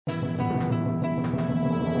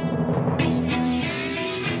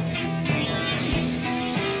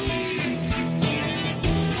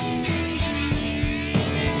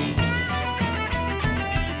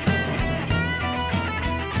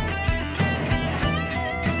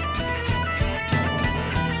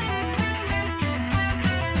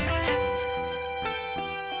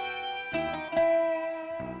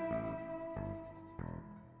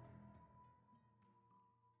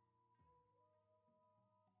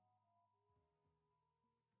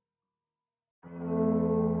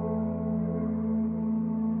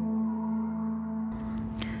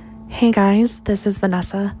Hey guys, this is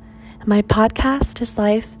Vanessa. My podcast is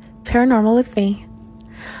Life Paranormal with Me.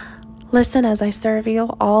 Listen as I serve you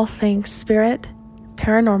all things spirit,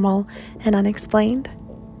 paranormal, and unexplained.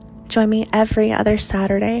 Join me every other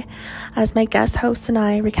Saturday as my guest host and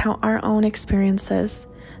I recount our own experiences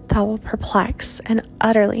that will perplex and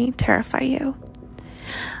utterly terrify you.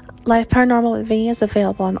 Life Paranormal with Me is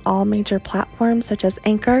available on all major platforms such as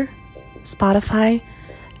Anchor, Spotify,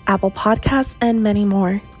 Apple Podcasts, and many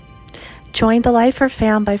more. Join the Lifer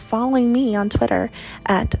fam by following me on Twitter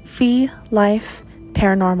at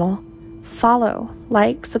VLifeParanormal. Follow,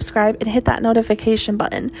 like, subscribe, and hit that notification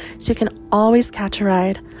button so you can always catch a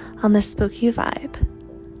ride on this spooky vibe.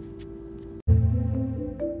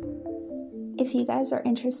 If you guys are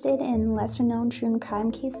interested in lesser-known true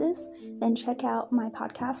crime cases, then check out my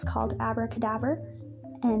podcast called Abracadaver,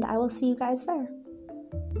 and I will see you guys there.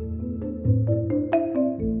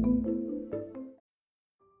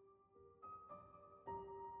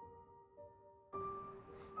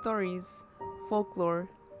 Stories, folklore,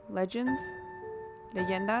 legends,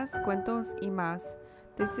 leyendas, cuentos y más.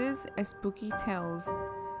 This is Spooky Tales.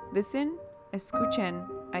 Listen, escuchen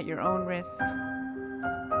at your own risk.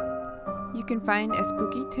 You can find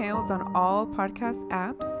Spooky Tales on all podcast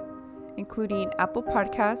apps, including Apple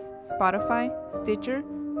Podcasts, Spotify, Stitcher,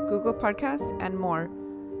 Google Podcasts, and more.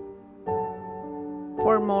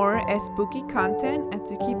 For more spooky content and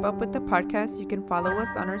to keep up with the podcast, you can follow us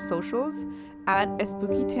on our socials at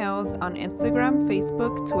Spooky Tales on Instagram,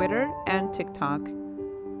 Facebook, Twitter, and TikTok.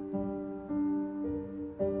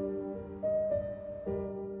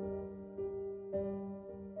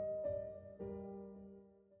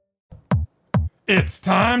 It's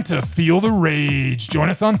time to feel the rage. Join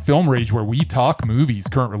us on Film Rage, where we talk movies,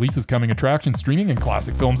 current releases, coming attractions, streaming, and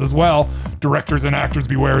classic films as well. Directors and actors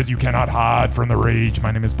beware, as you cannot hide from the rage.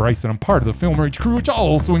 My name is Bryce, and I'm part of the Film Rage crew, which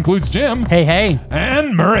also includes Jim. Hey.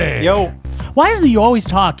 And Murray. Yo. Why is it you always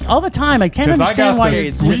talk all the time? I can't understand why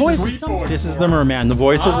your voice is so... This is the Merman, the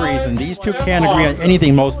voice of reason. These two can't agree on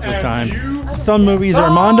anything most of the time. Some movies are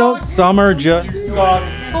Mondo, some are just suck.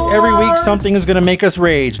 Every week something is going to make us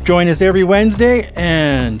rage. Join us every Wednesday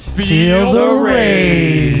and feel the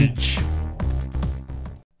rage.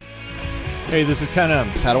 Hey, this is Ken M.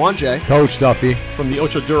 Padawan J. Coach Duffy from the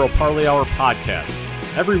Ocho Duro Parlay Hour podcast.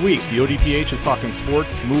 Every week, the ODPH is talking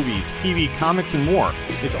sports, movies, TV, comics, and more.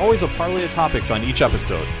 It's always a parlay of topics on each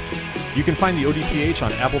episode. You can find the ODPH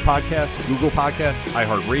on Apple Podcasts, Google Podcasts,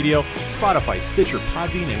 iHeartRadio, Spotify, Stitcher,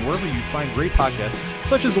 Podbean, and wherever you find great podcasts,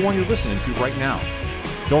 such as the one you're listening to right now.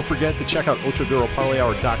 Don't forget to check out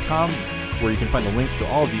OchoDuroParlayHour.com, where you can find the links to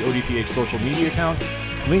all of the ODPH social media accounts,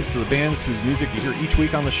 links to the bands whose music you hear each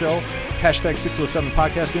week on the show, hashtag 607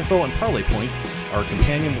 podcast info, and parlay points, our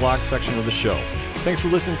companion blog section of the show. Thanks for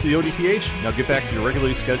listening to the ODPH. Now get back to your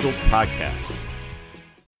regularly scheduled podcast.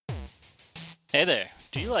 Hey there.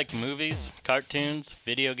 Do you like movies, cartoons,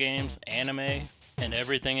 video games, anime, and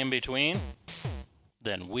everything in between?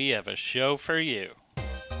 Then we have a show for you.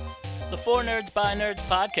 The For Nerds by Nerds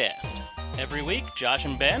podcast. Every week, Josh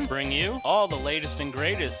and Ben bring you all the latest and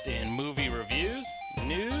greatest in movie reviews,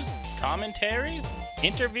 news, commentaries,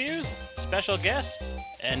 interviews, special guests,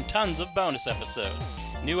 and tons of bonus episodes.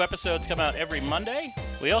 New episodes come out every Monday.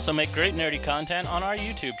 We also make great nerdy content on our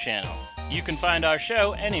YouTube channel. You can find our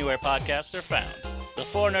show anywhere podcasts are found. The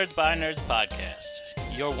For Nerds by Nerds podcast.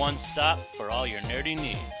 Your one stop for all your nerdy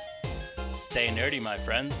needs. Stay nerdy, my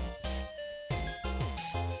friends.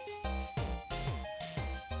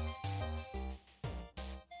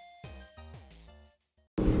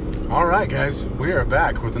 Alright guys, we are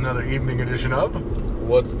back with another evening edition of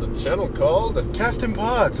What's the channel called? Casting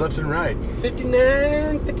Pods, left and right.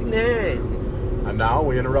 59. And now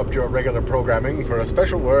we interrupt your regular programming for a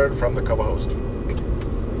special word from the co-host.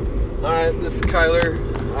 Alright, this is Kyler.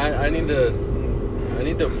 I need to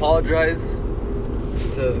apologize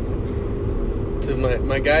to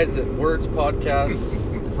my guys at Words Podcast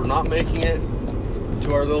for not making it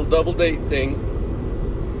to our little double date thing.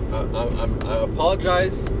 I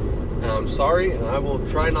apologize, and I'm sorry, and I will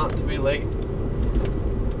try not to be late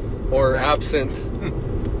or absent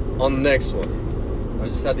on the next one. I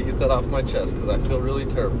just had to get that off my chest because I feel really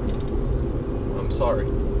terrible. I'm sorry.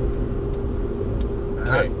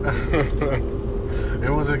 Okay. It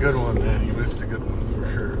was a good one, man. You missed a good one for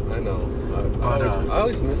sure. I know. I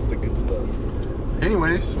always miss the good stuff.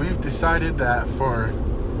 Anyways, we've decided that for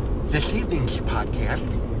this evening's podcast,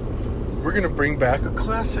 we're going to bring back a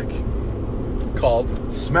classic Called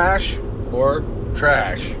Smash or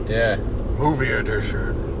Trash. Yeah. Movie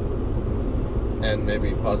edition. And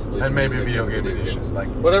maybe possibly... And maybe video game edition. Like,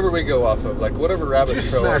 whatever we go off of. Like, whatever rabbit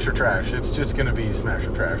just trail. Smash or trash. It's just going to be smash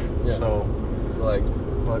or trash. Yeah. So, like...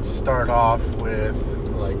 Let's start off with...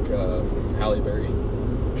 Like, Halle Berry.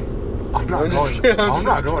 I'm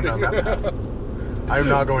not going down that path. I'm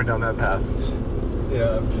not going down that path.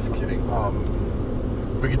 Yeah, I'm just kidding.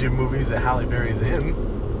 We could do movies that Halle Berry's in.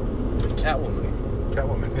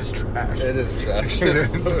 Catwoman is trash. It is trash.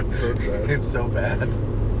 It's so trash. It's so bad.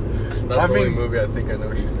 That's the only movie I think I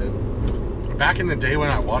know she's in. Back in the day when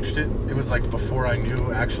I watched it, it was like before I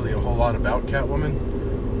knew actually a whole lot about Catwoman.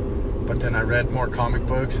 But then I read more comic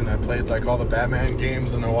books and I played like all the Batman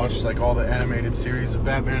games and I watched like all the animated series of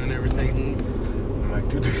Batman and everything. I'm like,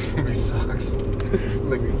 dude, this movie sucks.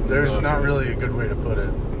 There's not really a good way to put it.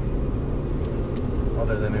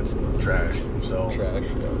 Other than it's trash. So trash,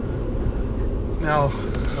 yeah. Now,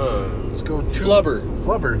 let's go to... Flubber.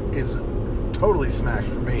 Flubber is totally smash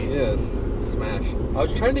for me. Yes, smash. I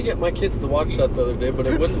was trying to get my kids to watch that the other day, but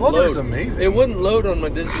it wouldn't Flubber's load. Amazing. It wouldn't load on my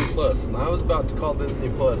Disney Plus, and I was about to call Disney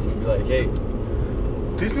Plus and be like, hey...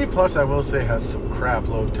 Disney Plus, I will say, has some crap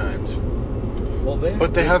load times. Well,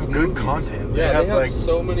 they have good movies. content. They have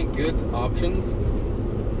so many good options.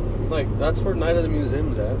 Like, that's where Night of the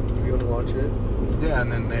Museum's at, if you want to watch it. Yeah,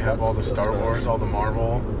 and then they have all the Star Wars, all the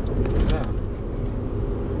Marvel. Yeah.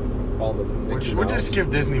 All the Which would just give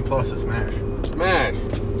Disney Plus a smash. Smash.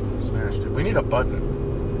 Smashed it. We need a button.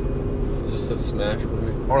 Just a smash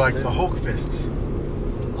movie. Or like the Hulk fists.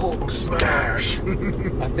 Hulk smash.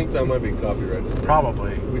 I think that might be copyrighted.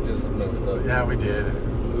 Probably. We just messed up. Yeah, we did.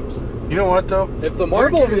 Oops. You know what though? If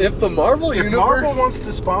Marvel universe, Marvel wants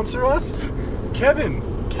to sponsor us, Kevin,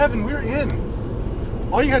 we're in.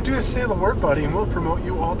 All you gotta do is say the word, buddy, and we'll promote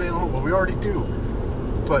you all day long. Well, we already do.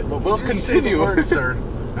 But we'll just continue. Say the word, sir.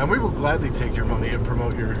 And we will gladly take your money and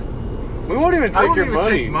promote your... We won't even take your money.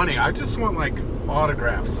 Take money. I just want, like,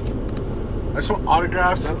 autographs. I just want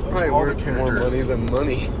autographs. That's probably all worth the more money than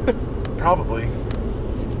money. Probably.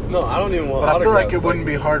 No, I don't even want autographs. But I feel like it wouldn't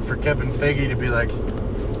be hard for Kevin Feige to be like,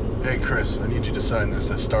 hey, Chris, I need you to sign this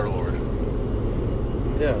as Star-Lord.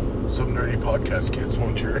 Yeah. Some nerdy podcast kids,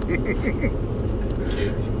 won't you?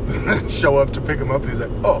 Kids. Show up to pick him up and he's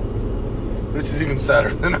like, oh, this is even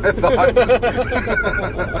sadder than I thought.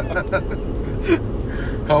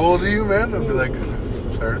 How old are you, man? I'll be like,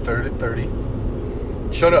 30.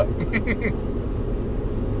 Shut up.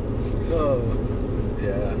 Oh,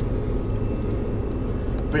 yeah.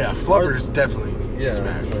 But yeah, Flubber's definitely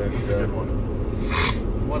smash. It's a good one.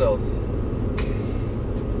 What else?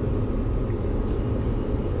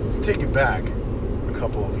 Let's take it back a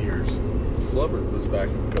couple of years. Flubber was back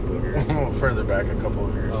a couple of years. A little further back a couple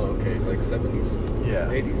of years. Oh, okay. Like 70s? Yeah.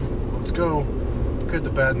 80s? Let's go Good, the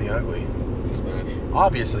Bad, and the Ugly. Smash.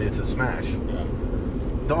 Obviously, it's a smash. Yeah.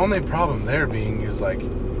 The only problem there being is, like,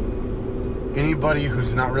 anybody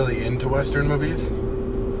who's not really into Western movies...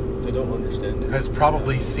 They don't understand it. ...has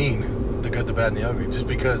probably seen The Good, the Bad, and the Ugly, just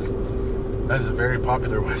because that's a very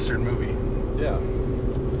popular Western movie. Yeah.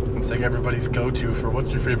 It's like everybody's go-to for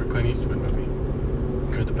what's your favorite Clint Eastwood movie?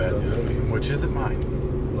 Good, the Bad, and the Ugly. Which isn't mine.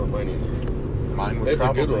 Not mine either. Mine would it's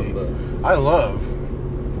probably... It's a good one, but... I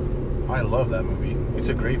love that movie. It's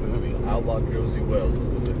a great movie. Outlaw Josie Wells.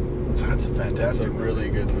 That's a fantastic movie. Really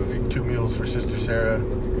good movie. 2 Meals for Sister Sarah.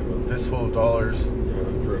 That's a good one. Fistful of Dollars.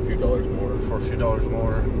 Yeah, for a few dollars more. For a few dollars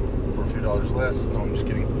more. For a few dollars less. No, I'm just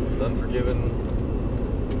kidding. Unforgiven.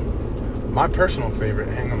 My personal favorite,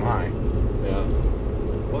 Hang 'em High. Yeah.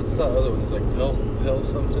 What's that other one? It's like Pell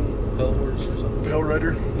something? Pell Horse or something? Pell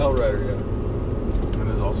Rider? Pell Rider, yeah. That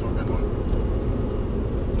is also a good one.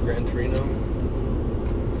 Gran Torino.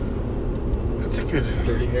 That's a good...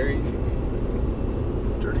 Dirty Harry.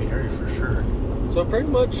 Dirty Harry for sure. So pretty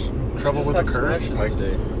much... Trouble with a Curve. Like,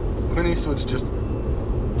 today. Clint Eastwood's just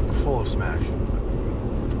full of smash.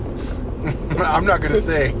 I'm not going to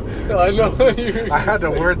say. I know. I had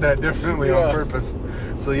to word that differently on purpose.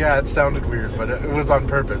 So yeah, it sounded weird, but it was on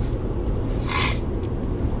purpose.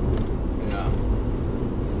 Yeah.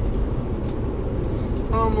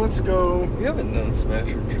 Let's go. We haven't done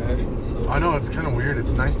Smash or Trash in so long. I know, it's kind of weird.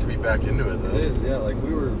 It's nice to be back into it, though. It is, yeah. Like,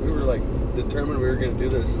 we were like, determined we were going to do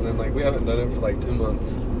this, and then, like, we haven't done it for, like, 2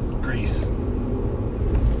 months. It's Grease.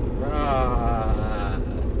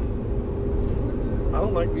 I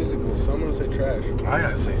don't like musicals, so I'm going to say Trash. I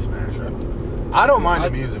gotta say Smash. I don't mind a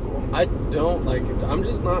musical. I don't like it. I'm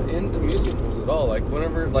just not into musicals at all. Like,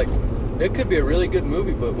 whenever, like, it could be a really good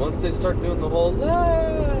movie, but once they start doing the whole,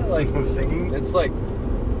 like, singing, it's like,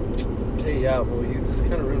 okay, yeah, well, you just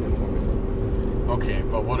kind of ruined it for me. Okay,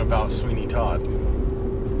 but what about Sweeney Todd? I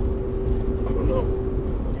don't know.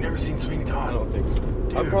 You never seen Sweeney Todd? I don't think so.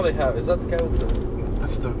 I probably have. Is that the guy with the...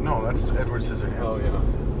 That's Edward Scissorhands. Oh,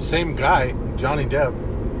 yeah. Same guy, Johnny Depp.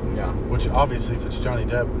 Yeah. Which, obviously, if it's Johnny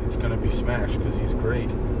Depp, it's going to be Smash, because he's great.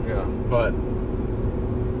 Yeah. But,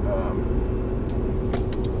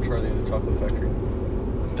 Charlie and the Chocolate Factory.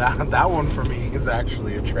 That one, for me, is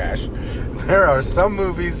actually a trash. There are some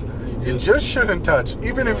movies you just shouldn't touch,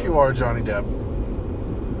 even if you are Johnny Depp.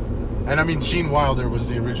 And, I mean, Gene Wilder was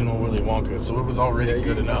the original Willy Wonka, so it was already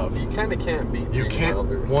good enough. You kind of can't beat You Gene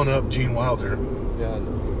Wilder. can't one-up Gene Wilder. Yeah, I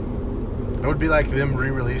know. It would be like them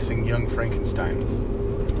re-releasing Young Frankenstein.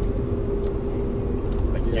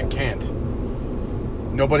 Like, you can't.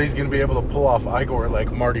 Nobody's going to be able to pull off Igor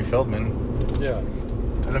like Marty Feldman. Yeah.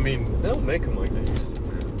 And I mean... They don't make them like they used to.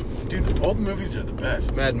 Dude, old movies are the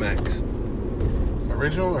best. Mad Max.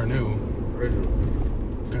 Original or new? Original.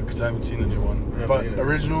 Good, because I haven't seen the new one. But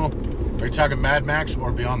original, are you talking Mad Max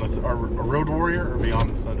or Beyond the... or Road Warrior or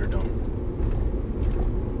Beyond the Thunderdome?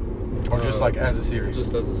 Or just like as a series?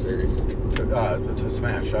 Just as a series. To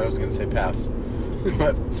Smash. I was going to say pass.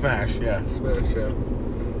 But Smash, yeah. Smash, yeah.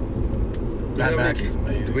 Mad Max is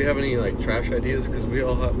amazing. Do we have any like trash ideas? Because we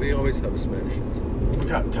always have smashes. We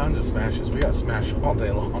got tons of smashes. We got Smash all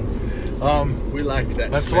day long. We like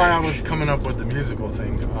that. That's Smash. why I was coming up with the musical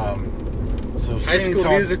thing. So High School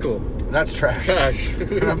Musical. That's trash. Trash.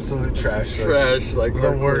 Absolute trash. Trash. Like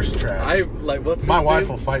the worst trash. What's my his wife name?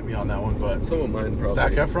 will fight me on that one, but some of mine probably.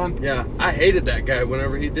 Zac Efron. Yeah, I hated that guy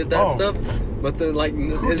whenever he did that stuff. But then like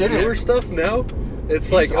his newer stuff now, it's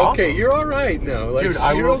He's like awesome. okay, you're all right now. Like, dude,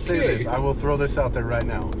 I will okay. say this. I will throw this out there right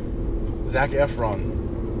now. Zac Efron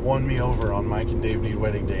won me over on Mike and Dave Need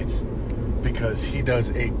Wedding Dates because he does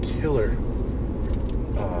a killer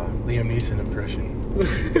Liam Neeson impression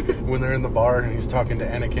when they're in the bar and he's talking to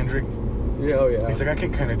Anna Kendrick. Yeah, oh yeah. He's like, I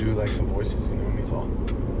can kind of do like some voices, you know, and he's all,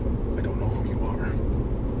 I don't know who you are,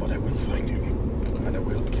 but I will find you and I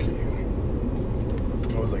will kill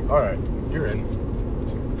you. I was like, all right, you're in.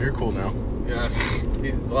 You're cool now. Yeah.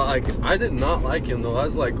 I did not like him though. I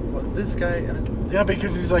was like, what? This guy. Yeah,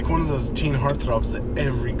 because he's like one of those teen heartthrobs that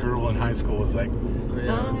every girl in high school was like,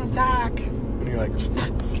 oh, Zach. And you're like,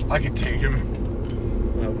 I could take him.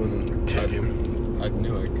 I wasn't. Take him. I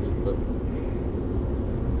knew I could, but.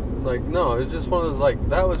 Like, no, it's just one of those, like,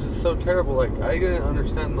 that was just so terrible. Like, I didn't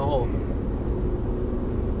understand the whole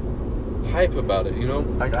hype about it, you know?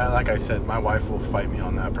 Like I said, my wife will fight me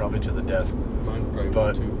on that, probably to the death. Mine probably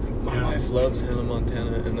will too. My wife loves Hannah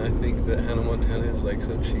Montana, and I think that Hannah Montana is, like,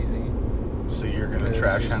 so cheesy. So you're gonna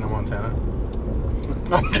trash Hannah Montana?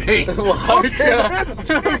 Okay. Well, I'm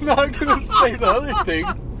not gonna say the other thing.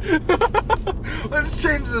 Let's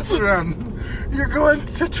change this around. You're going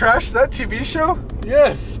to trash that TV show?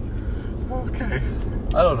 Yes. Okay.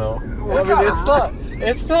 I don't know. I mean,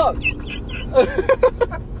 it's not.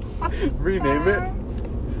 Rename it.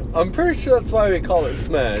 I'm pretty sure that's why we call it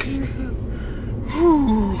Smash.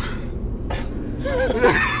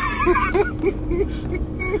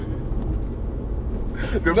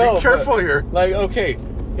 Be careful here. Like, okay,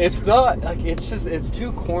 it's not like it's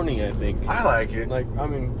too corny. I think. I like it. Like, I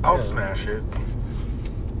mean, I'll smash it.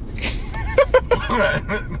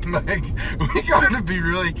 Like, we gotta be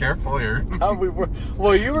really careful here.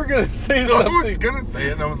 Well, you were gonna say something. I was gonna say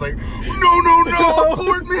it, and I was like, no,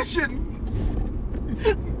 abort mission.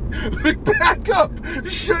 Back up.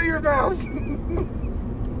 Shut your mouth.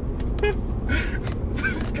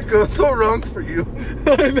 This could go so wrong for you.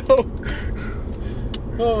 I know.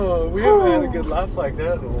 Oh, we haven't had a good laugh like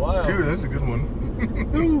that in a while. Dude, that's a good one.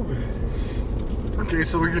 Okay,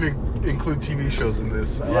 so we're gonna include TV shows in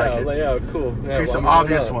this. I like it. Yeah, cool. Yeah, okay, so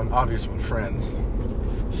obvious one, Friends.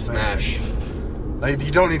 Smash. Like,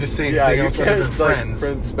 you don't need to say anything else other than Friends.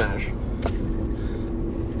 Friends smash.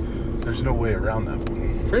 There's no way around that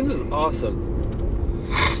one. Friends is awesome.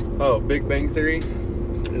 Oh, Big Bang Theory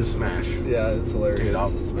is smash. Yeah, it's hilarious.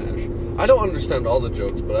 Dude, smash. I don't understand all the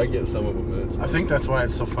jokes, but I get some of them. And it's I think that's why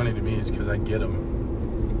it's so funny to me is because I get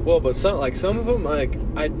them. Well, but some of them, like,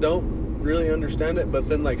 I don't really understand it, but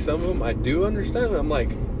then, like, some of them I do understand, and I'm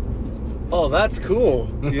like, oh, that's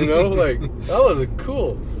cool. You know, like, that was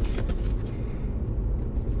cool.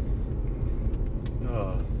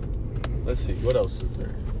 Let's see, what else is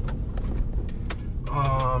there?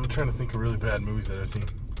 I'm trying to think of really bad movies that I've seen.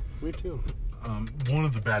 Me too. One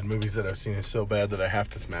of the bad movies that I've seen is so bad that I have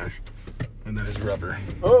to smash, and that is Rubber.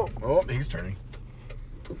 Oh, he's turning.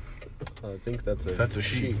 I think that's a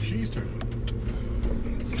she. She's turning.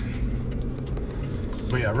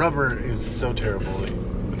 But yeah, Rubber is so terrible.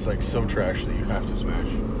 It's like so trash that you have to smash.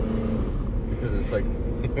 Because it's like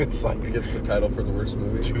it gets the title for the worst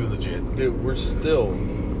movie. Too legit. Dude, we're still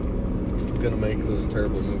gonna make those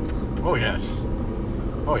terrible movies. Oh yes.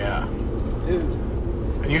 Oh, yeah. Dude.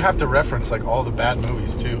 And you have to reference, like, all the bad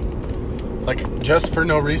movies, too. Like, just for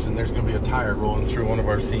no reason, there's going to be a tire rolling through one of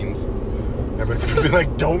our scenes. Everybody's going to be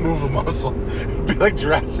like, don't move a muscle. It'll be like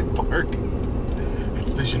Jurassic Park.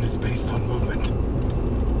 Its vision is based on movement.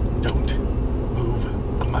 Don't move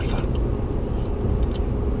a muscle.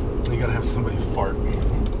 You got to have somebody fart.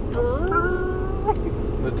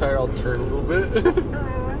 The tire will turn a little bit.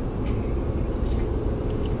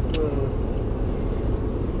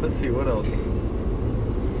 Let's see, what else?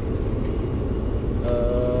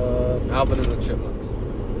 Alvin and the Chipmunks.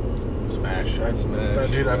 Smash. Smash.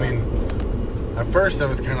 Dude, I mean, at first I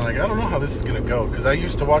was kind of like, I don't know how this is going to go. Because I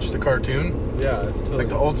used to watch the cartoon. Yeah, it's totally... Like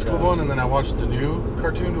the old school one, and then I watched the new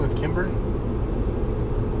cartoon with Kimber.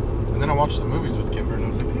 And then I watched the movies with Kimber, and I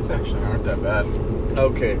was like, these actually aren't that bad.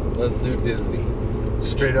 Okay, let's do Disney.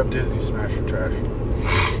 Straight up Disney, smash or trash.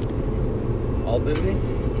 All Disney?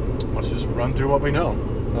 Let's just run through what we know.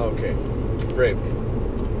 Okay. Brave.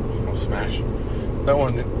 Oh, smash. That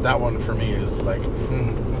one for me is like,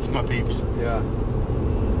 that's my peeps. Yeah.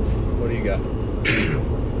 What do you got?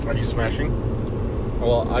 Are you smashing?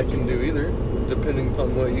 Well, I can do either, depending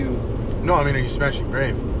upon what you... No, I mean, are you smashing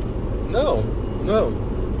Brave? No.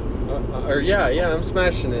 Yeah, I'm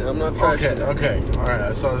smashing it. I'm not trashing it. Okay. All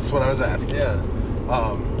right, so that's what I was asking. Yeah.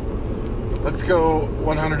 Let's go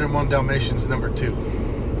 101 Dalmatians number 2.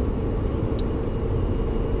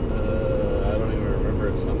 I don't even remember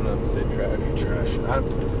it, so I'm going to have to say trash. Trash.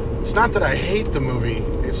 It's not that I hate the movie.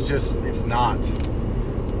 It's just, it's not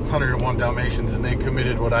 101 Dalmatians, and they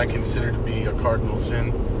committed what I consider to be a cardinal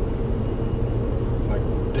sin. Like,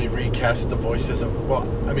 they recast the voices of, well,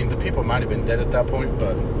 I mean, the people might have been dead at that point,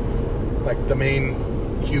 but, like, the main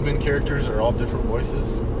human characters are all different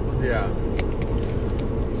voices. Yeah.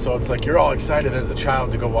 So it's like, you're all excited as a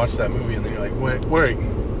child to go watch that movie, and then you're like, wait.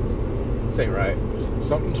 This ain't right.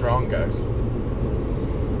 Something's wrong, guys.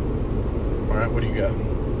 Alright, what do you got?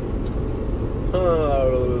 I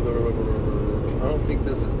don't think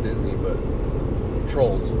this is Disney, but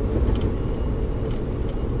Trolls.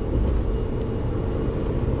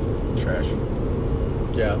 Trash.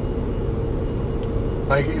 Yeah.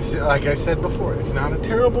 Like I said before, it's not a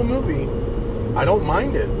terrible movie. I don't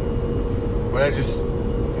mind it. But I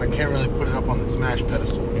can't really put it up on the smash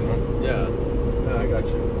pedestal, you know? Yeah, I got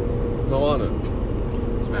you. Moana.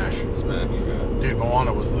 Smash, yeah. Dude,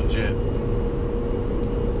 Moana was legit.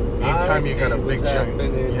 Anytime you got a big giant...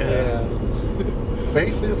 Yeah.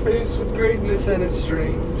 Face to face with greatness and it's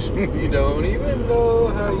strange. You don't even know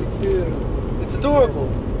how you feel. It's adorable.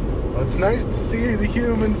 Well, it's nice to see the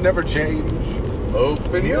humans never change.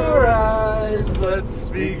 Open your eyes, let's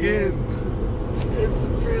begin.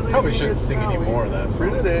 It's really... Probably shouldn't sing any more of that song.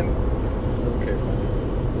 Put it in. Okay,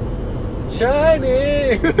 fine.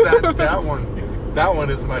 Shining! That one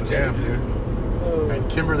is my jam, dude. And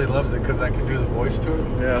Kimberly loves it because I can do the voice to it.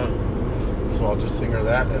 Yeah. So I'll just sing her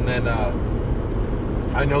that. And then,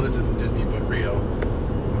 I know this isn't Disney, but Rio.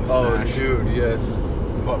 Oh, dude, yes.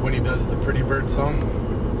 But when he does the Pretty Bird song,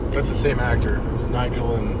 that's the same actor. It was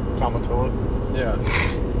Nigel and Tamatoa. Yeah.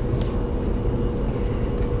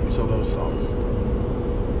 So those songs.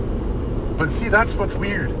 But see, that's what's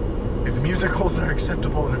weird. Is musicals are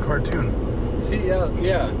acceptable in a cartoon. See, yeah.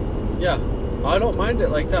 I don't mind it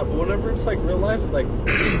like that, but whenever it's like real life, like...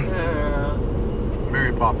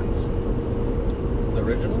 Mary Poppins. The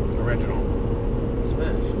original? Original.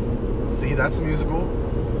 Smash. See, that's a musical.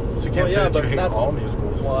 So you can't say that you hate all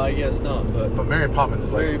musicals. Well, I guess not, but... But Mary Poppins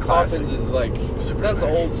is like Mary classic. Poppins is like... Super that's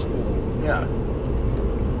Smash. old school. Yeah.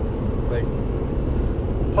 Like...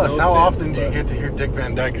 Plus, how often do you get to hear Dick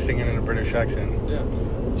Van Dyke singing in a British accent? Yeah.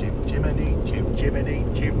 Jiminy, Jiminy,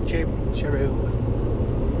 Jim, Chiroo.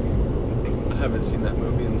 I haven't seen that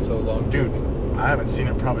movie in so long. Dude, I haven't seen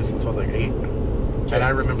it probably since I was like 8. Okay. And I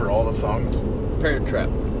remember all the songs. Parent Trap.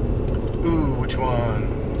 Ooh, which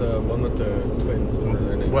one? The one with the twins. What are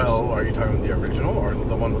their names? Well, are you talking about the original or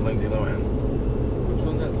the one with Lindsay Lohan? Which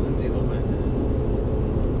one has Lindsay Lohan in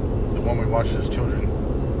it? The one we watched as children.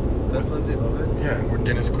 That's Lindsay Lohan? Yeah, where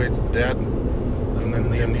Dennis Quaid's the dad. And then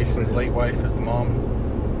Liam Neeson's late wife is the mom.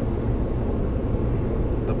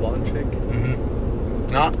 The blonde chick?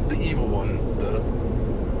 Mm-hmm. Not the evil one. The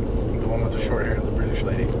one with the short hair, the British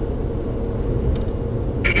lady.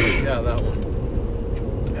 Yeah, that one.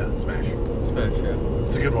 Yeah, Smash. Smash, yeah.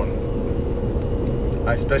 It's a good one.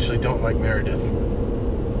 I especially don't like Meredith.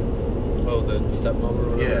 Oh, the stepmom or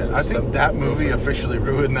whatever? Yeah, I think that movie officially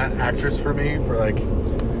ruined that actress for me for like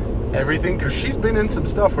everything. Because she's been in some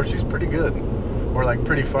stuff where she's pretty good. Or like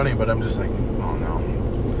pretty funny, but I'm just like, oh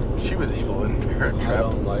no. She was evil in Parent Trap. I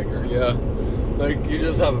don't like her, yeah. Like, you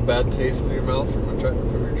just have a bad taste in your mouth from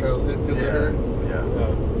your childhood because of her. Yeah.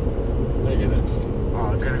 I get it.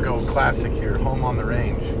 Oh, gonna go classic here. Home on the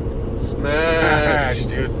Range. Smash,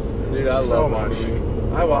 dude. Dude, I so love that much. movie.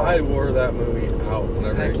 I wore that movie out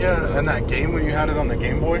whenever Heck it came yeah. out. And that game where you had it on the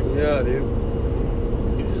Game Boy? Yeah, dude.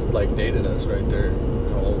 You just like dated us right there.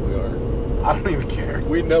 How old we are. I don't even care.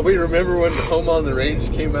 We remember when Home on the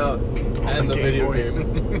Range came out and the video Boy.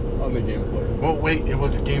 game on the Game Boy. Well, wait, it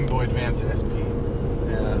was a Game Boy Advance SP.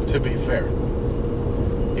 Yeah. To be fair.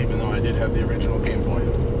 Even though I did have the original Game Boy.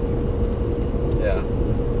 Yeah.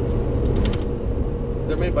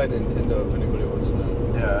 They're made by Nintendo, if anybody wants to know.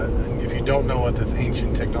 Yeah, and if you don't know what this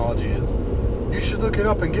ancient technology is, you should look it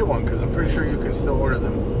up and get one, because I'm pretty sure you can still order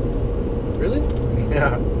them. Really?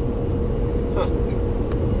 Yeah. Huh.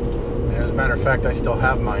 As a matter of fact, I still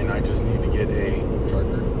have mine. I just need to get a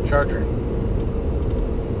charger.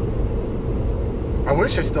 I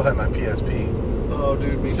wish I still had my PSP. Oh,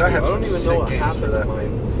 dude, me too. I had I some don't even sick know what games happened for that to mine.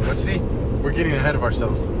 thing. Let's see. We're getting ahead of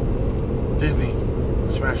ourselves. Disney.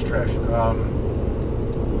 Smash trash.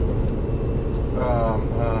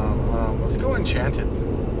 Let's go Enchanted.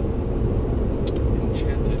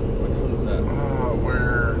 Enchanted? Which one is that?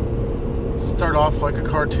 Where start off like a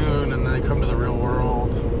cartoon and then they come to the real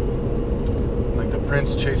world. Like the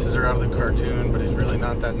prince chases her out of the cartoon, but he's really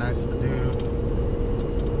not that nice of a dude.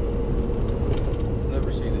 Never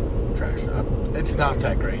seen it. Trash. It's not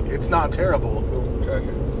that great. It's not terrible. Cool. Trash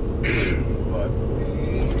it. But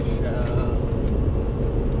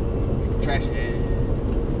trash it.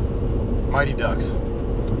 Mighty Ducks.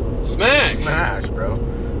 Smash! Smash, bro.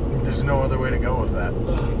 There's no other way to go with that.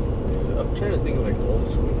 I'm trying to think of like old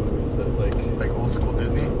school movies that like old school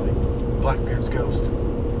Disney? Blackbeard's Ghost.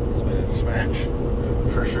 Smash.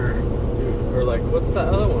 For sure. Dude, or like, what's that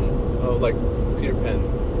other one? Oh, like Peter Pan.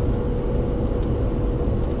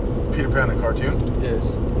 Peter Pan the cartoon?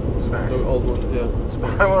 Yes. Smash. The old one, yeah.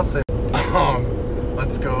 Smash. I will say.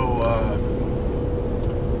 Let's go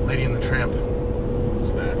Lady and the Tramp.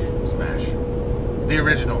 Smash. The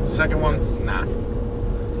original. Second one? Nah.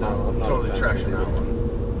 No, I'm not totally a fan trashing that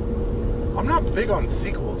one. I'm not big on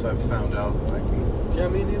sequels, I've found out. Like, yeah,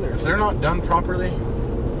 me neither. if they're not done properly,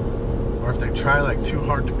 or if they try like too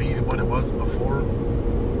hard to be what it was before,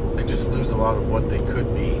 they just lose a lot of what they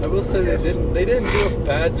could be. I will say they didn't do a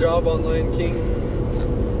bad job on Lion King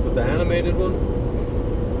with the animated one,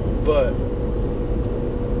 but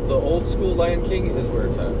the old school Lion King is where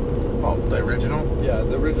it's at. Oh, the original? Yeah,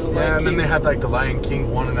 the original Lion King. Yeah, and then they had like the Lion King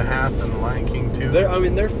 1.5 and the Lion King 2.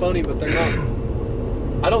 They're funny, but they're not.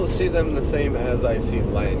 I don't see them the same as I see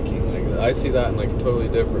Lion King. Like I see that in like a totally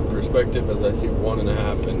different perspective as I see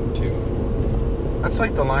 1.5 and 2. That's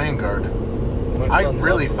like the Lion Guard. I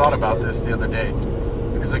really thought about this the other day.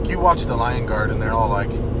 Because like you watch the Lion Guard and they're all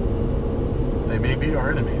like, they may be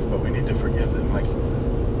our enemies, but we need to forgive them. Like,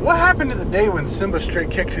 what happened to the day when Simba straight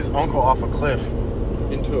kicked his uncle off a cliff?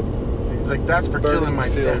 Into a... He's like, that's for burning killing my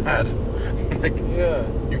field. dad. Like, yeah.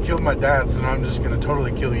 You killed my dad, so now I'm just going to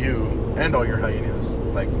totally kill you and all your hyenas.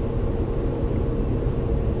 Like,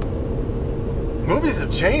 movies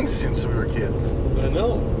have changed since we were kids. I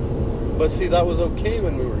know. But see, that was okay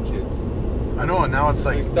when we were kids. I know, and now it's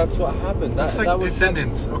like that's what happened. That's like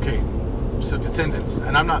Descendants. Okay, so Descendants,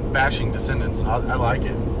 and I'm not bashing Descendants. I like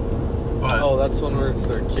it. But that's one where it's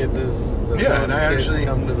their kids and I actually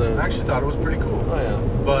thought it was pretty cool. Oh yeah.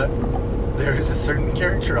 But there is a certain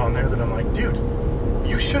character on there that I'm like, dude,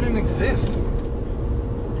 you shouldn't exist.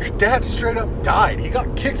 Your dad straight up died. He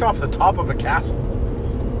got kicked off the top of a castle.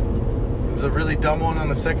 There's a really dumb one on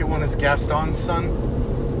the second one is Gaston's son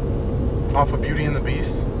off of Beauty and the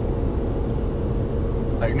Beast.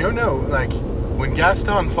 Like, no, like, when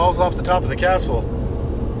Gaston falls off the top of the castle,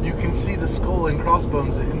 you can see the skull and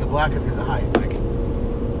crossbones in the black of his eye. Like,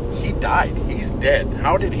 he died. He's dead.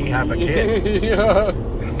 How did he have a kid? Yeah.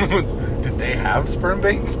 Did they have sperm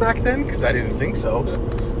banks back then? Because I didn't think so.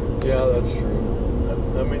 Yeah, that's true.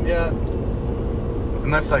 I mean, yeah.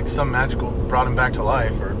 Unless, like, some magical brought him back to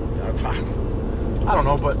life, or I don't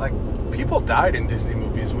know, but, like, people died in Disney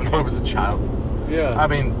movies when I was a child. Yeah. I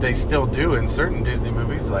mean, they still do in certain Disney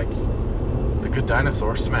movies, like The Good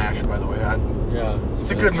Dinosaur, Smash, by the way. Yeah.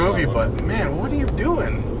 It's a good movie, but, man, what are you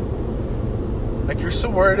doing? Like, you're so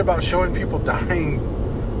worried about showing people dying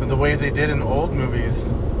the way they did in old movies,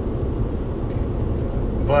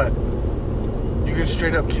 but you can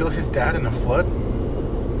straight up kill his dad in a flood?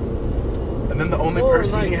 And then the only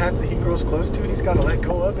person he has that he grows close to, he's got to let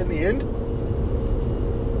go of in the end?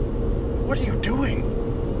 What are you doing?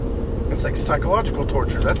 It's like psychological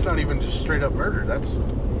torture. That's not even just straight up murder. That's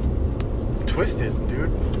twisted,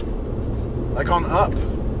 dude. Like on Up.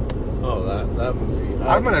 Oh, that movie.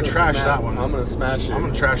 I'm gonna trash that one. I'm gonna smash it. I'm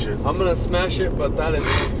gonna trash it. I'm gonna smash it, but that is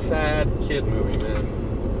a sad kid movie,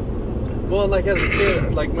 man. Well, like as a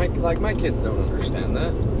kid, like my kids don't understand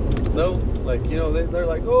that. No, like they're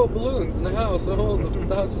like, oh, balloons in the house. Oh,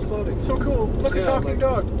 the house is floating. So cool. Look at talking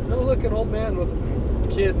dog. Oh, look at old man with a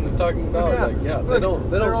kid and a talking dog. Yeah. Like, look,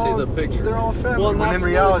 they don't see the picture. They're all family. Well, when in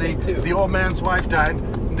reality, the old man's wife died.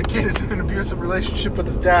 The kid is in an abusive relationship with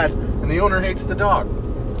his dad, and the owner hates the dog.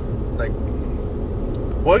 Like,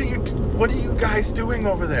 what are you guys doing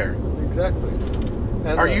over there? Exactly.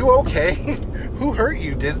 And are you okay? Who hurt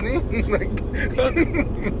you, Disney? Like,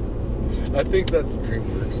 I think that's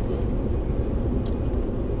DreamWorks, but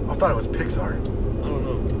I thought it was Pixar. I don't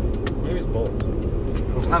know. Maybe it's both.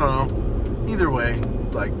 I don't know. Either way,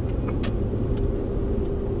 like,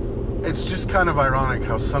 it's just kind of ironic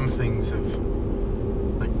how some things have,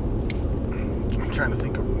 like, I'm trying to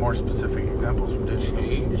think of more specific examples from Disney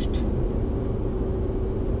movies.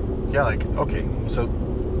 Yeah, like, okay, so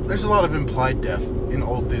there's a lot of implied death in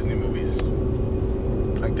old Disney movies.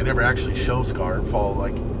 Like, they never actually show Scar fall,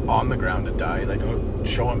 like, on the ground and die. They don't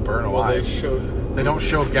show him burn alive. They don't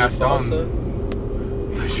show Gaston. Mufasa.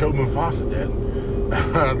 They show Mufasa dead.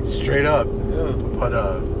 Straight up. Yeah. But,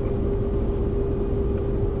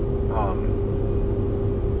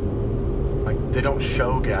 like, they don't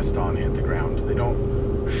show Gaston hit the ground. They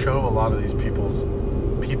don't show a lot of these people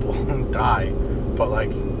die. But,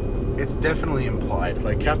 like, it's definitely implied.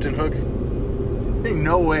 Like, Captain Hook, ain't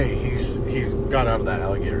no way he's got out of that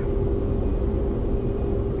alligator.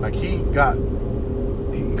 Like, he got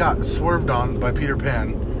swerved on by Peter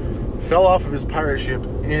Pan, fell off of his pirate ship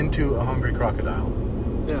into a hungry crocodile.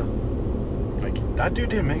 Yeah. Like, that dude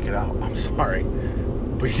didn't make it out. I'm sorry,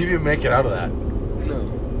 but he didn't make it out of that. No.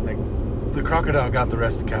 Like, the crocodile got the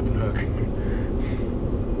rest of Captain Hook.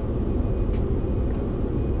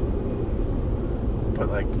 But,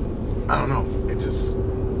 like, I don't know.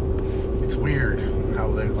 It's weird how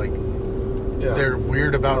they're, like, they're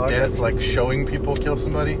weird about death, like showing people kill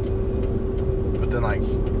somebody. But then, like,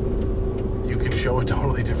 you can show a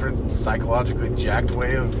totally different, psychologically jacked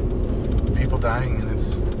way of people dying, and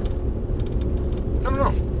it's, I don't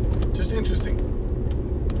know, just interesting.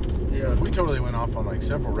 Yeah. We totally went off on, like,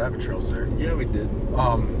 several rabbit trails there. Yeah, we did.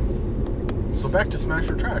 So back to Smash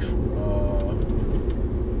or Trash.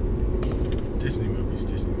 Disney movies.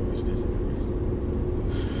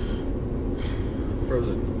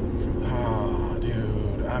 Frozen. Oh,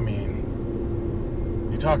 dude. I mean,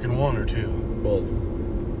 you talking one or two? Both.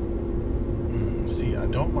 See, I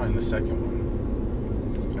don't mind the second one.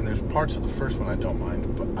 And there's parts of the first one I don't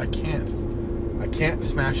mind, but I can't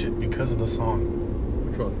smash it because of the song.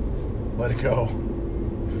 Which one? Let It Go.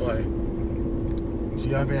 Why? Do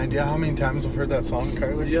you have any idea how many times we've heard that song,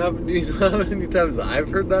 Kyler? Do you know how many times I've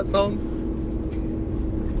heard that song?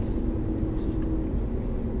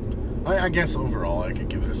 I guess overall I could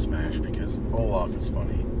give it a smash because Olaf is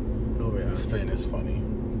funny. Oh, yeah. And Sven is funny.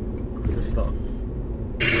 Kristoff.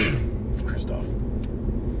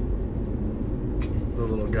 The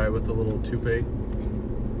little guy with the little toupee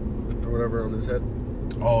or whatever on his head.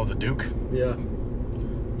 Oh, the Duke? Yeah.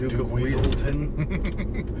 Duke of Weaselton.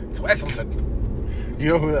 It's Weaselton. You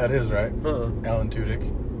know who that is, right? Alan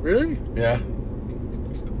Tudyk. Really? Yeah.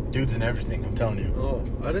 Dude's in everything, I'm telling you. Oh,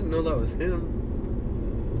 I didn't know that was him.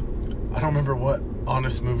 I don't remember what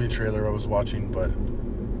honest movie trailer I was watching, but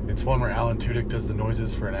it's one where Alan Tudyk does the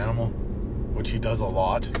noises for an animal, which he does a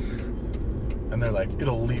lot. And they're like,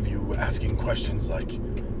 it'll leave you asking questions like,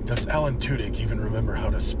 does Alan Tudyk even remember how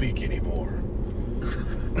to speak anymore? That's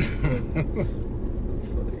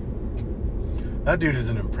funny. That dude is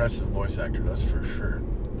an impressive voice actor, that's for sure.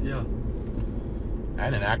 Yeah.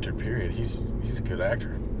 And an actor, period. He's a good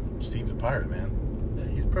actor. Steve the Pirate, man. Yeah,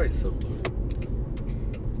 he's probably so loaded.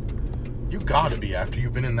 You gotta be after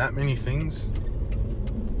you've been in that many things.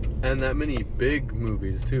 And that many big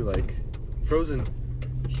movies, too. Like, Frozen,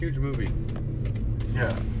 huge movie.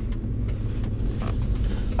 Yeah.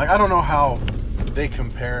 Like, I don't know how they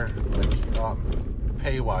compare, like,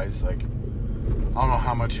 pay-wise. Like, I don't know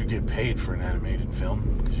how much you get paid for an animated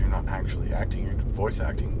film, because you're not actually acting, you're voice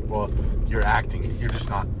acting. Well, you're acting, you're just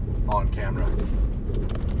not on camera.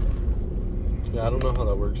 Yeah, I don't know how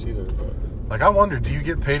that works either, but... Like, I wonder, do you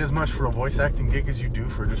get paid as much for a voice acting gig as you do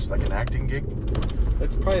for just, like, an acting gig?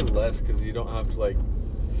 It's probably less, because you don't have to, like...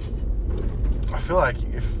 I feel like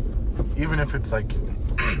even if it's, like,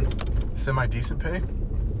 semi-decent pay,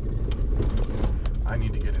 I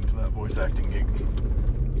need to get into that voice acting gig.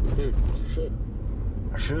 Dude, you should.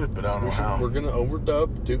 I should, but I don't know how. We're going to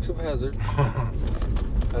overdub Dukes of Hazzard.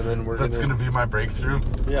 And then That's going to be my breakthrough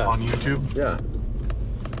on YouTube? Yeah.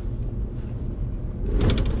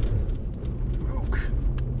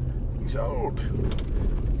 he's old.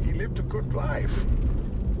 He lived a good life.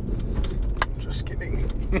 Just kidding.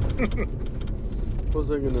 What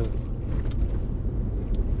was I gonna...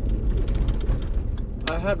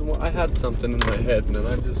 I had something in my head, and then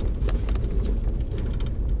I just...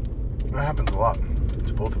 That happens a lot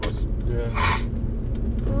to both of us. Yeah.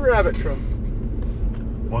 Rabbit trail.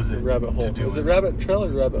 Was it rabbit hole? Is it rabbit trail or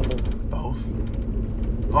rabbit hole? Both.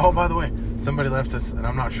 Oh, by the way, somebody left us, and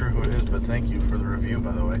I'm not sure who it is, but thank you for the review,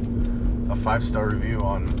 by the way. A 5-star review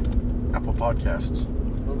on Apple Podcasts.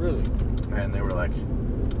 Oh, really? And they were like,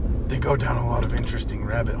 they go down a lot of interesting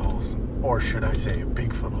rabbit holes. Or should I say,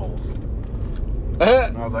 Bigfoot holes.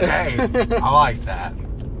 And I was like, hey, I like that.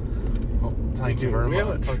 Well, thank you very much. We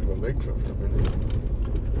haven't talked about Bigfoot for a minute.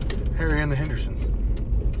 Harry and the Hendersons.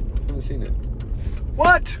 Haven't seen it.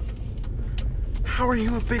 What? How are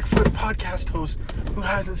you a Bigfoot podcast host who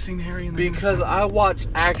hasn't seen Harry and the Hendersons? Because I watch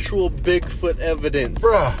actual Bigfoot evidence.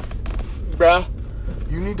 Bruh.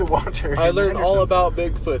 You need to watch Harry and the Hendersons. I learned all about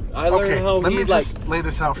Bigfoot. I learned how let he, me just lay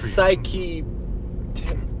this out for you. Psyche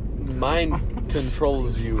mind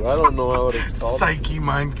controls you. I don't know what it's called. Psyche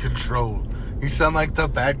mind control. You sound like the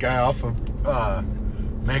bad guy off of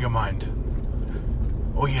Megamind.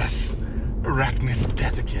 Oh yes, Arachnus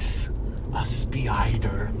Deathicus, a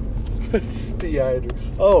spider. Spider.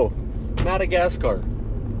 Oh, Madagascar.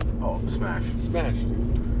 Oh, Smash. Smash,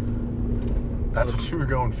 dude. That's what you were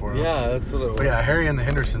going for. Huh? Yeah, that's what it was. But yeah, Harry and the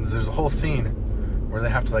Hendersons, there's a whole scene where they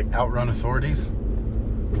have to like outrun authorities.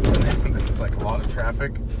 And then there's like a lot of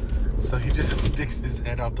traffic. So he just sticks his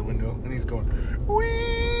head out the window and he's going, wee!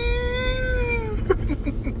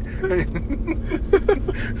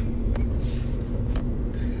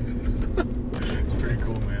 It's pretty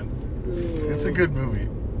cool, man. It's a good movie.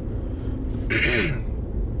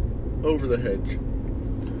 Over the Hedge.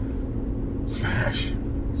 Smash.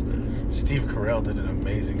 Steve Carell did an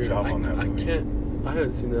amazing job on that movie. I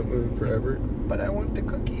haven't seen that movie forever. But I want the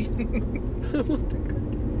cookie. I want the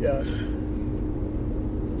cookie. Yeah.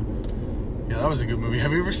 Yeah, that was a good movie.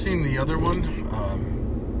 Have you ever seen the other one?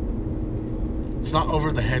 It's not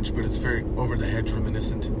Over the Hedge, but it's very Over the Hedge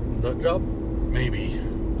reminiscent. Nut Job? Maybe.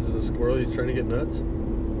 Is it a squirrel he's trying to get nuts?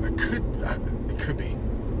 It could be.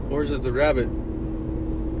 Or is it the rabbit?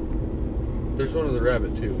 There's one with the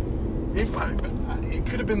rabbit, too. It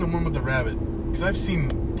could have been the one with the rabbit. Because I've seen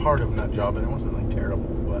part of Nut Job, and it wasn't, like, terrible.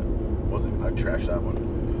 But it wasn't. I'd trash that one,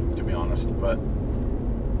 to be honest. But,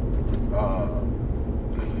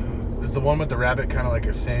 is the one with the rabbit kind of like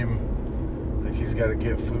a same... Like, he's got to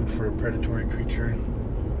get food for a predatory creature,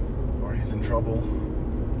 or he's in trouble.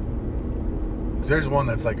 There's one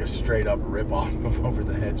that's like a straight up rip off of Over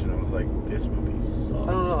the Hedge, and I was like, this movie sucks.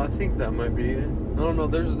 I don't know. I think that might be it. I don't know.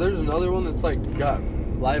 There's another one that's like got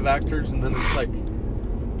live actors, and then it's like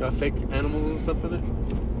got fake animals and stuff in it.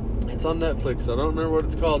 It's on Netflix. I don't remember what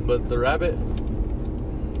it's called, but the rabbit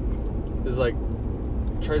is like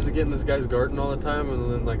tries to get in this guy's garden all the time,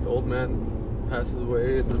 and then like the old man passes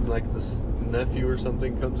away, and then like this nephew or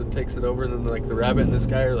something comes and takes it over, and then like the rabbit and this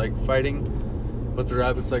guy are like fighting, but the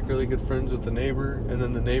rabbit's like really good friends with the neighbor, and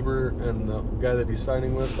then the neighbor and the guy that he's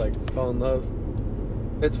fighting with like fall in love.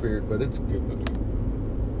 It's weird, but it's a good movie.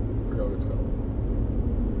 Forgot what it's called.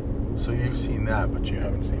 So you've seen that, but you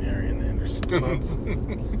haven't seen Harry and the Hendersons.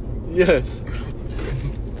 Yes.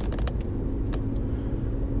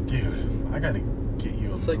 Dude, I gotta get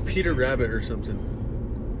you. It's like Peter Rabbit or something.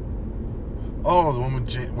 Oh, the one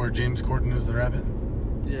with where James Corden is the rabbit?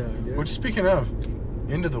 Yeah, yeah. Which, speaking of,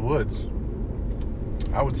 Into the Woods,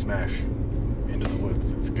 I would smash Into the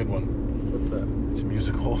Woods. It's a good one. What's that? It's a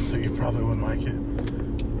musical, so you probably wouldn't like it.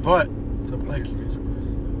 But, like,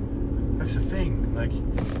 that's the thing. Like,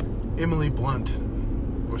 Emily Blunt,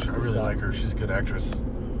 which I really like her. She's a good actress.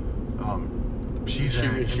 She's she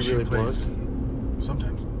really plays blunt?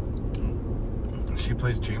 Sometimes. She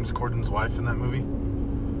plays James Corden's wife in that movie.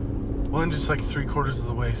 Well, and just like 3/4 of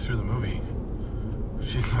the way through the movie,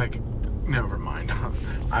 she's like, never mind.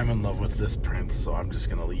 I'm in love with this prince, so I'm just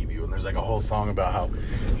going to leave you. And there's like a whole song about how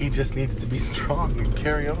he just needs to be strong and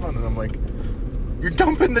carry on. And I'm like, you're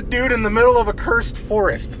dumping the dude in the middle of a cursed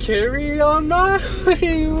forest. Carry on my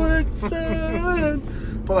wayward son.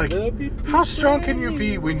 But like, how strong can you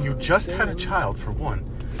be when you just had a child, for one?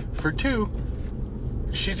 For two,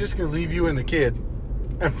 she's just going to leave you and the kid.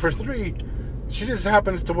 And for three, she just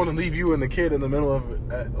happens to want to leave you and the kid in the middle of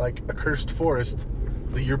like a cursed forest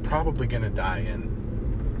that you're probably going to die in.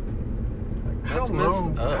 Like, how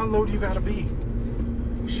low do you got to be?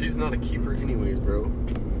 She's not a keeper anyways, bro.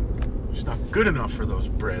 She's not good enough for those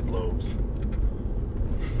bread loaves.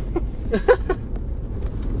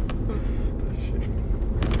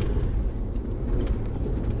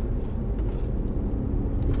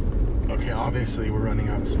 obviously we're running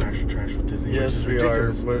out of Smash or Trash with Disney. Yes, we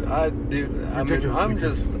are. But I'm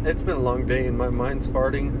just. It's been a long day and my mind's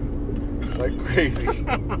farting like crazy.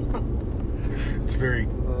 It's very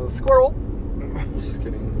squirrel. Just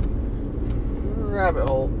kidding. Rabbit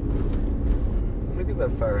hole. Look at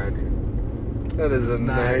that fire hydrant. That is a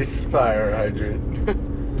nice fire hydrant.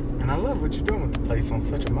 And I love what you're doing with the place on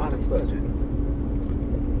such a modest budget.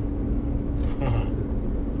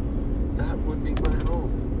 That would be my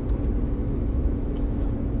home.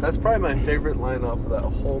 That's probably my favorite line off of that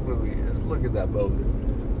whole movie is look at that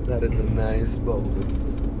building. That is a nice building.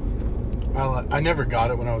 I never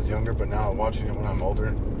got it when I was younger, but now I'm watching it when I'm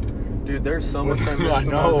older. Dude, there's so much I missed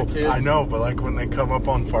when I was a kid. I know, but like when they come up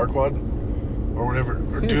on Farquaad or whatever,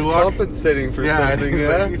 or he's Duloc, compensating for something.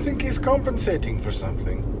 Like, you think he's compensating for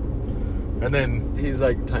something, and then he's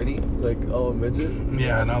like tiny, like a midget.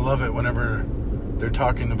 Yeah, and I love it whenever they're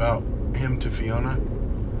talking about him to Fiona.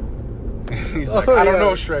 He's like, I don't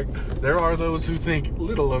know, Shrek. There are those who think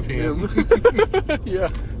little of him. Yeah.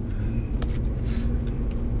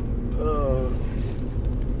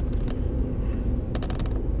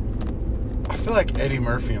 I feel like Eddie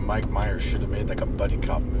Murphy and Mike Myers should have made like a buddy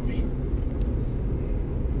cop movie.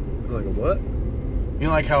 Like a what? You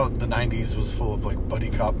know, like how the 90s was full of like buddy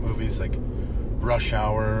cop movies, like Rush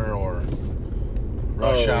Hour or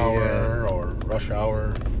Rush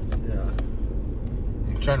Hour. Yeah.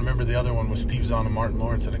 I'm trying to remember the other one was Steve Zahn and Martin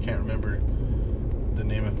Lawrence, and I can't remember the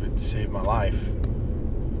name of it. Saved My Life.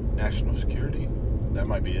 National Security. That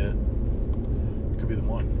might be it. Could be the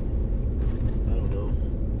one. I don't know.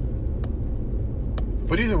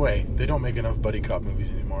 But either way, they don't make enough buddy cop movies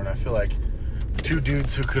anymore, and I feel like two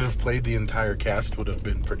dudes who could have played the entire cast would have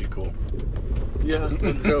been pretty cool. Yeah,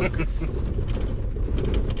 no joke.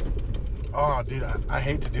 Oh, dude, I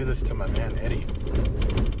hate to do this to my man, Eddie.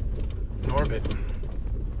 Norbit.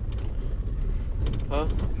 Huh?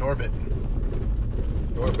 Norbit.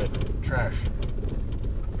 Trash.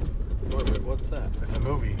 Norbit, what's that? It's a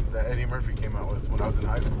movie that Eddie Murphy came out with when I was in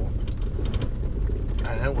high school.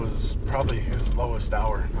 And it was probably his lowest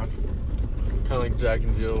hour. Kind of like Jack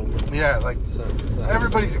and Jill. Yeah, like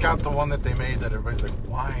everybody's got the one that they made that everybody's like,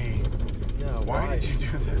 why? Yeah, why did you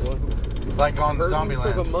do this? What? Like on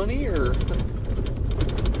Zombieland. For the money, or?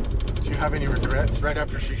 Do you have any regrets right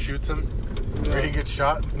after she shoots him? Yeah. Or he gets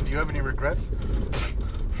shot? Do you have any regrets?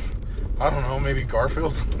 I don't know, maybe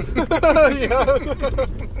Garfield? Yeah.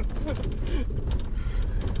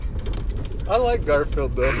 I like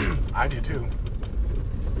Garfield, though. I do, too.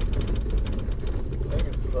 I think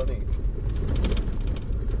it's funny.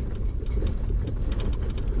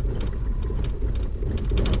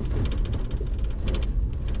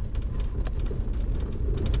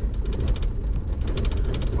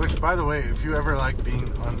 Which, by the way, if you ever like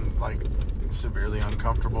being severely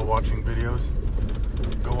uncomfortable watching videos,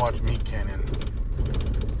 go watch Meat Canyon.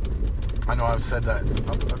 I know I've said that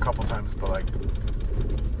a couple times, but like,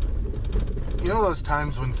 you know those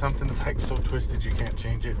times when something's like so twisted you can't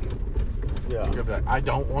change it? Yeah. You'll be like, I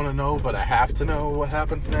don't want to know, but I have to know what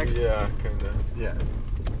happens next. Yeah, kind of. Yeah.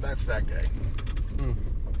 That's that guy.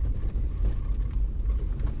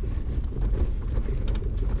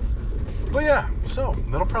 But yeah, so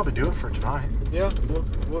that'll probably do it for tonight. Yeah,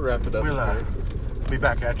 we'll wrap it up. We'll be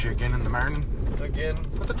back at you again in the morning. Again.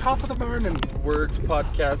 At the top of the morning. Words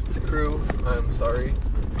Podcast crew, I'm sorry.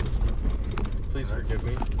 Please forgive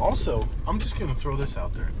me. Also, I'm just going to throw this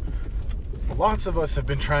out there. Lots of us have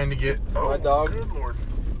been trying to get... my dog. Good Lord.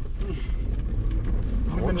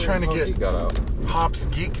 We've been trying to get Hops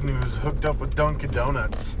Geek News hooked up with Dunkin'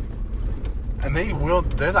 Donuts. And they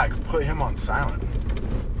like put him on silent.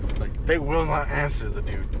 Like, they will not answer the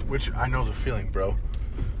dude, which I know the feeling, bro.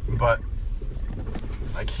 But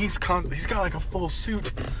like he's got like a full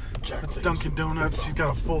suit. It's Dunkin' Donuts. He's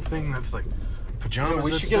got a full thing that's like pajamas. Yeah,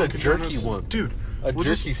 we should get a jerky Donuts. one, dude. A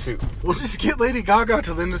jerky suit. We'll just get Lady Gaga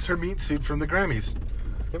to lend us her meat suit from the Grammys.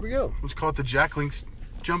 There we go. Let's call it the Jack Link's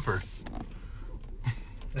jumper.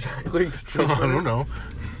 Jack Link's jumper. I don't know.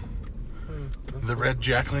 The red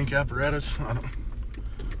Jack Link apparatus. I don't.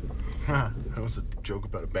 That was a joke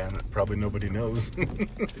about a band that probably nobody knows.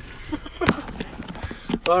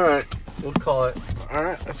 All right, we'll call it. All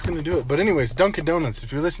right, that's gonna do it. But anyways, Dunkin' Donuts,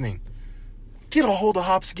 if you're listening, get a hold of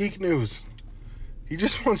Hops Geek News. He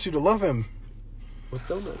just wants you to love him. With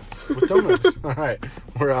donuts. With donuts. All right,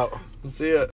 we're out. See ya.